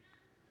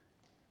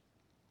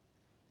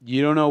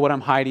 You don't know what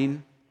I'm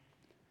hiding.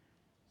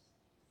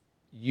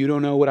 You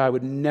don't know what I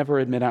would never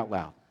admit out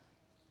loud.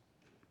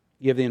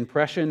 You have the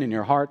impression in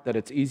your heart that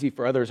it's easy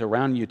for others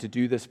around you to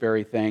do this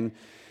very thing,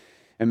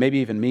 and maybe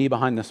even me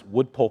behind this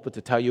wood pulpit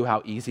to tell you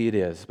how easy it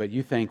is. But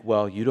you think,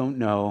 well, you don't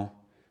know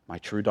my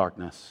true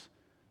darkness,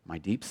 my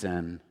deep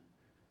sin,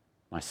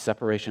 my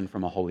separation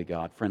from a holy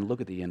God. Friend,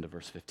 look at the end of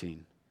verse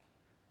 15.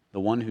 The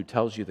one who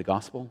tells you the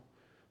gospel,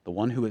 the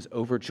one who is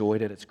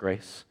overjoyed at its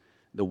grace,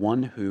 the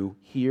one who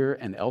here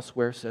and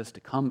elsewhere says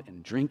to come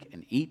and drink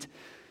and eat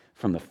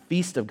from the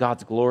feast of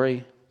God's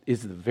glory,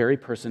 is the very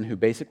person who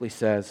basically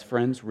says,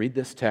 friends, read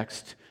this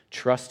text,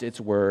 trust its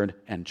word,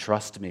 and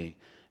trust me.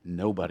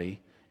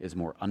 Nobody is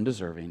more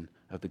undeserving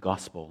of the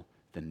gospel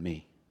than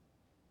me.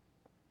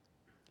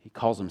 He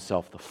calls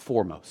himself the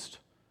foremost.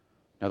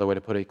 Another way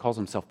to put it, he calls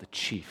himself the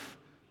chief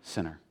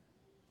sinner.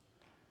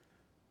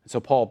 And so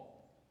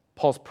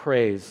Paul's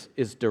praise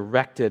is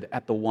directed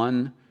at the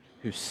one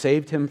who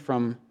saved him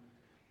from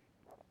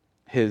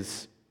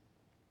his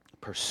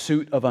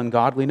pursuit of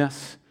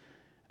ungodliness.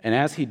 And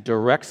as he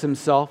directs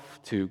himself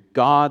to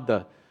God,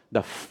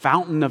 the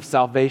fountain of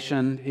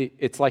salvation,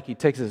 it's like he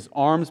takes his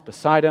arms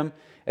beside him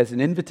as an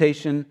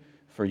invitation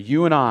for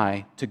you and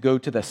I to go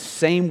to the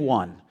same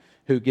one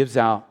who gives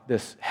out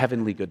this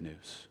heavenly good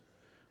news,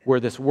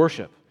 where this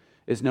worship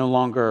is no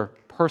longer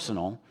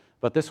personal,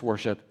 but this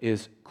worship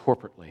is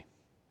corporately.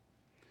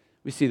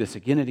 We see this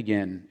again and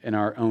again in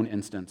our own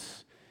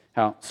instance,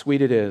 how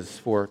sweet it is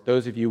for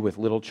those of you with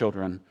little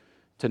children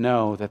to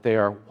know that they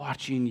are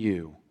watching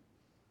you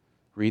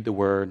read the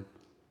word,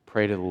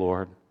 pray to the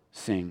Lord,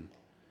 sing,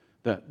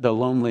 the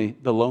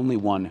lonely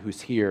one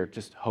who's here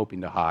just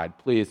hoping to hide.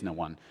 Please, no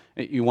one.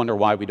 You wonder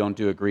why we don't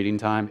do a greeting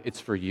time? It's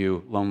for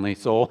you, lonely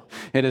soul.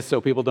 It is so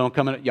people don't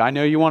come in. Yeah, I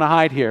know you want to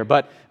hide here,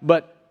 but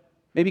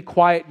maybe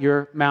quiet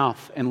your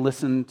mouth and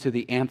listen to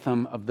the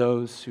anthem of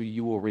those who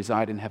you will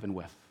reside in heaven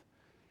with.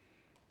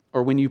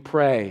 Or when you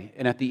pray,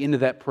 and at the end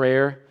of that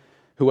prayer,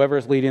 whoever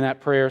is leading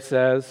that prayer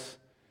says,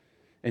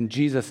 "In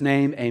Jesus'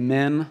 name,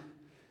 amen,"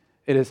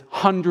 it is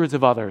hundreds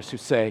of others who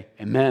say,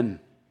 "Amen,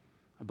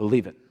 I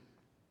believe it."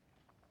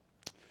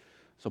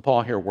 So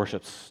Paul here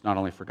worships not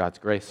only for God's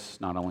grace,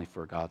 not only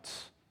for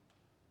God's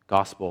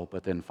gospel,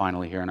 but then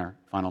finally here in our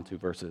final two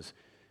verses,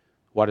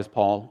 why does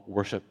Paul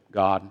worship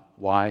God?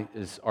 Why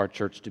is our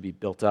church to be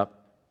built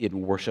up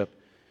in worship?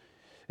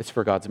 It's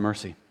for God's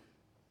mercy.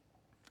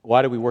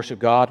 Why do we worship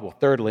God? Well,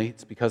 thirdly,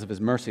 it's because of His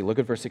mercy. Look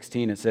at verse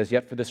 16. It says,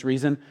 "Yet for this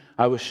reason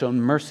I was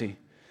shown mercy,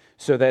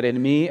 so that in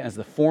me as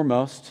the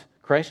foremost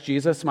Christ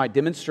Jesus might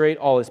demonstrate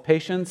all His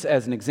patience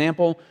as an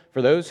example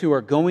for those who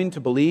are going to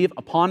believe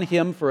upon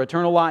Him for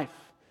eternal life."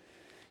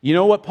 You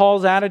know what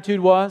Paul's attitude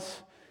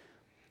was?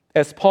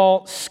 As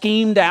Paul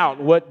schemed out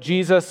what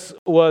Jesus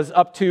was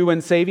up to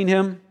in saving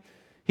him,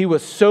 he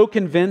was so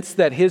convinced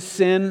that his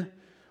sin,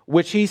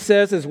 which he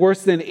says is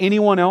worse than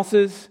anyone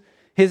else's,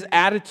 his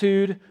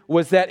attitude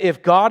was that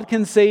if God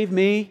can save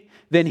me,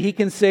 then He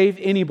can save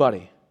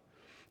anybody.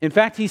 In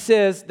fact, he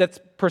says that's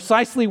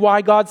precisely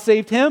why God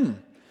saved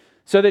him,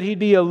 so that he'd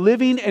be a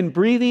living and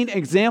breathing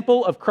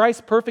example of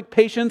Christ's perfect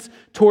patience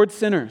towards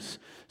sinners,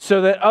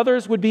 so that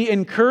others would be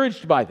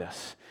encouraged by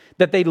this,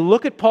 that they'd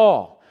look at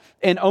Paul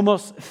and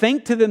almost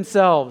think to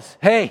themselves,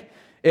 hey,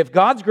 if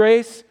God's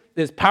grace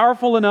is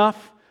powerful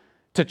enough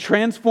to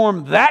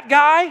transform that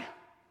guy,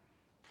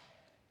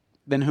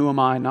 then who am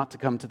I not to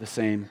come to the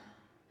same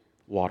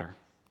water?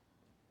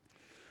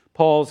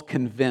 Paul's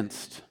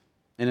convinced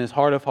in his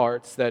heart of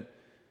hearts that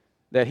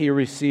he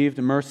received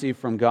mercy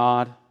from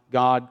God.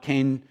 God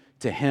came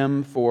to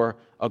him for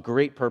a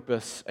great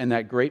purpose, and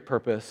that great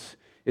purpose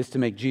is to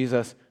make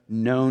Jesus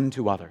known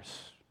to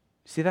others.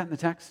 See that in the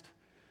text?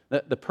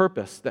 The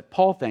purpose that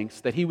Paul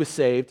thinks that he was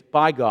saved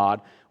by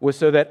God was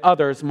so that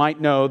others might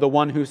know the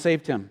one who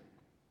saved him.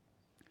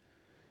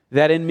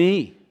 That in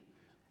me,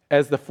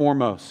 as the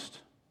foremost,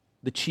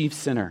 the chief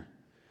sinner,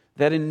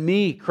 that in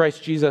me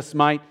Christ Jesus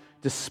might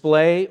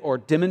display or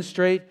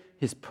demonstrate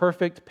His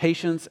perfect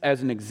patience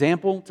as an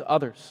example to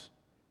others.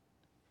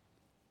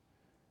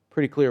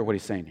 Pretty clear what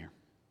he's saying here.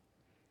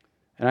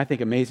 And I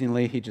think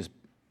amazingly, he just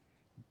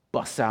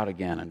busts out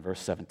again in verse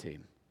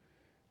 17.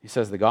 He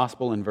says the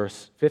gospel in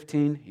verse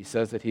 15. He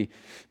says that he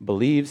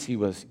believes he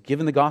was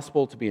given the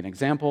gospel to be an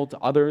example to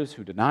others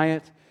who deny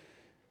it,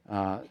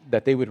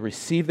 that they would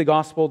receive the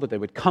gospel, that they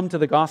would come to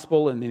the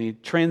gospel, and then he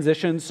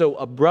transitions so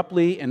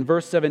abruptly in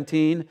verse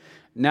 17,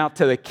 now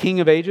to the King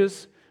of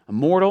ages,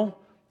 immortal,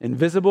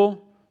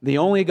 invisible, the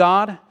only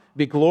God,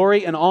 be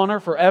glory and honor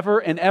forever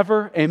and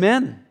ever.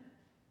 Amen.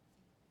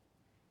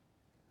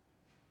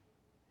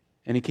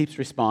 And he keeps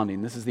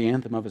responding. This is the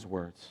anthem of his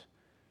words.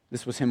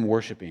 This was him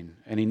worshiping,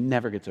 and he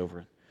never gets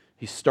over it.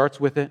 He starts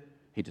with it,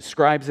 he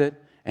describes it,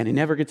 and he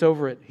never gets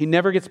over it. He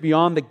never gets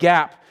beyond the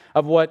gap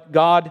of what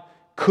God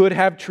could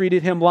have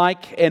treated him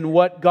like and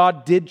what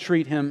God did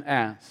treat him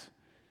as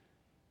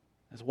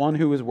one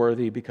who was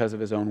worthy because of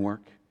his own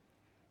work.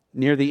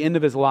 Near the end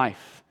of his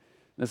life,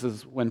 this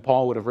is when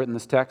Paul would have written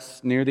this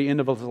text, near the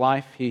end of his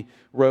life, he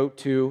wrote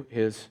to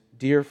his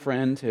dear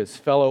friend, his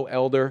fellow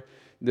elder,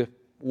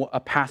 a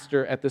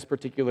pastor at this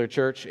particular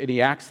church, and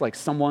he acts like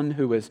someone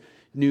who is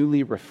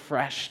newly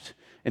refreshed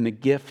in the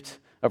gift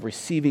of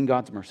receiving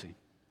God's mercy.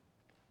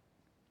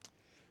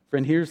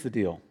 Friend, here's the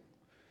deal.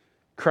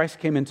 Christ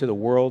came into the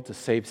world to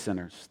save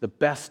sinners, the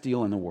best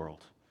deal in the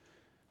world.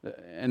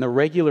 And the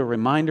regular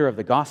reminder of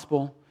the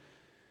gospel,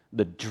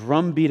 the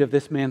drumbeat of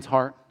this man's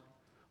heart,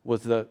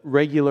 was the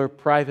regular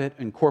private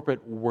and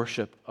corporate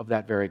worship of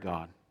that very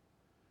God.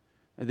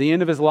 At the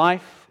end of his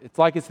life, it's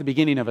like it's the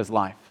beginning of his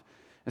life.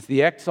 It's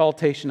the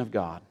exaltation of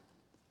God.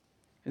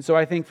 And so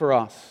I think for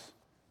us,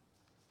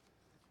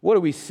 what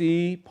do we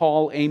see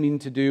Paul aiming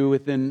to do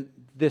within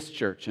this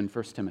church in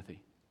 1 Timothy?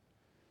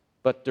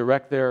 But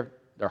direct their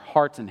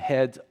hearts and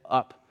heads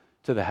up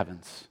to the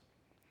heavens.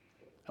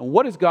 And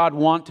what does God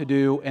want to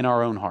do in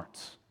our own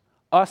hearts?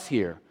 Us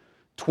here,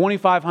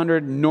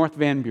 2500 North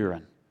Van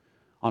Buren,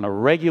 on a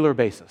regular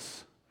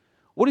basis.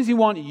 What does He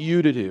want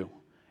you to do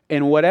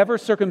in whatever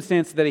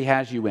circumstance that He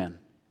has you in?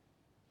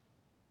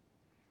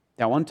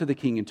 Now unto the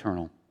King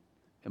eternal,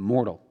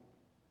 immortal,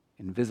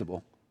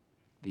 invisible,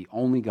 the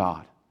only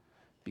God,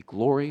 be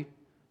glory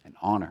and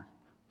honor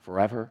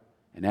forever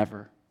and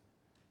ever.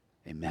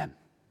 Amen.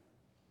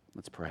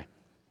 Let's pray.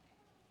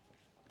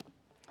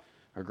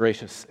 Our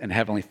gracious and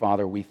heavenly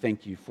Father, we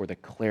thank You for the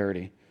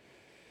clarity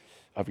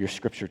of Your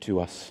Scripture to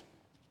us.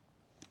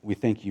 We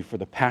thank You for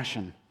the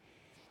passion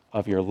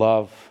of Your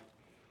love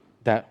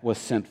that was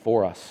sent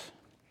for us.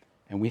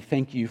 And we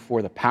thank You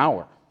for the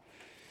power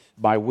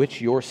by which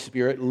Your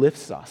Spirit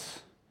lifts us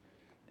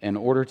in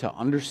order to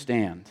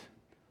understand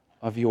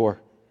of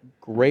Your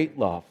great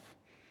love,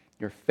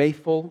 your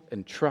faithful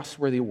and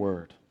trustworthy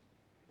word,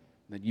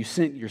 that you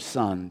sent your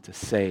Son to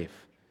save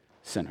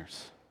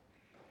sinners.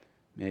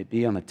 May it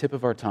be on the tip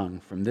of our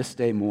tongue from this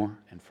day more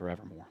and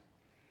forevermore.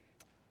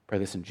 Pray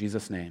this in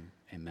Jesus' name.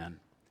 Amen.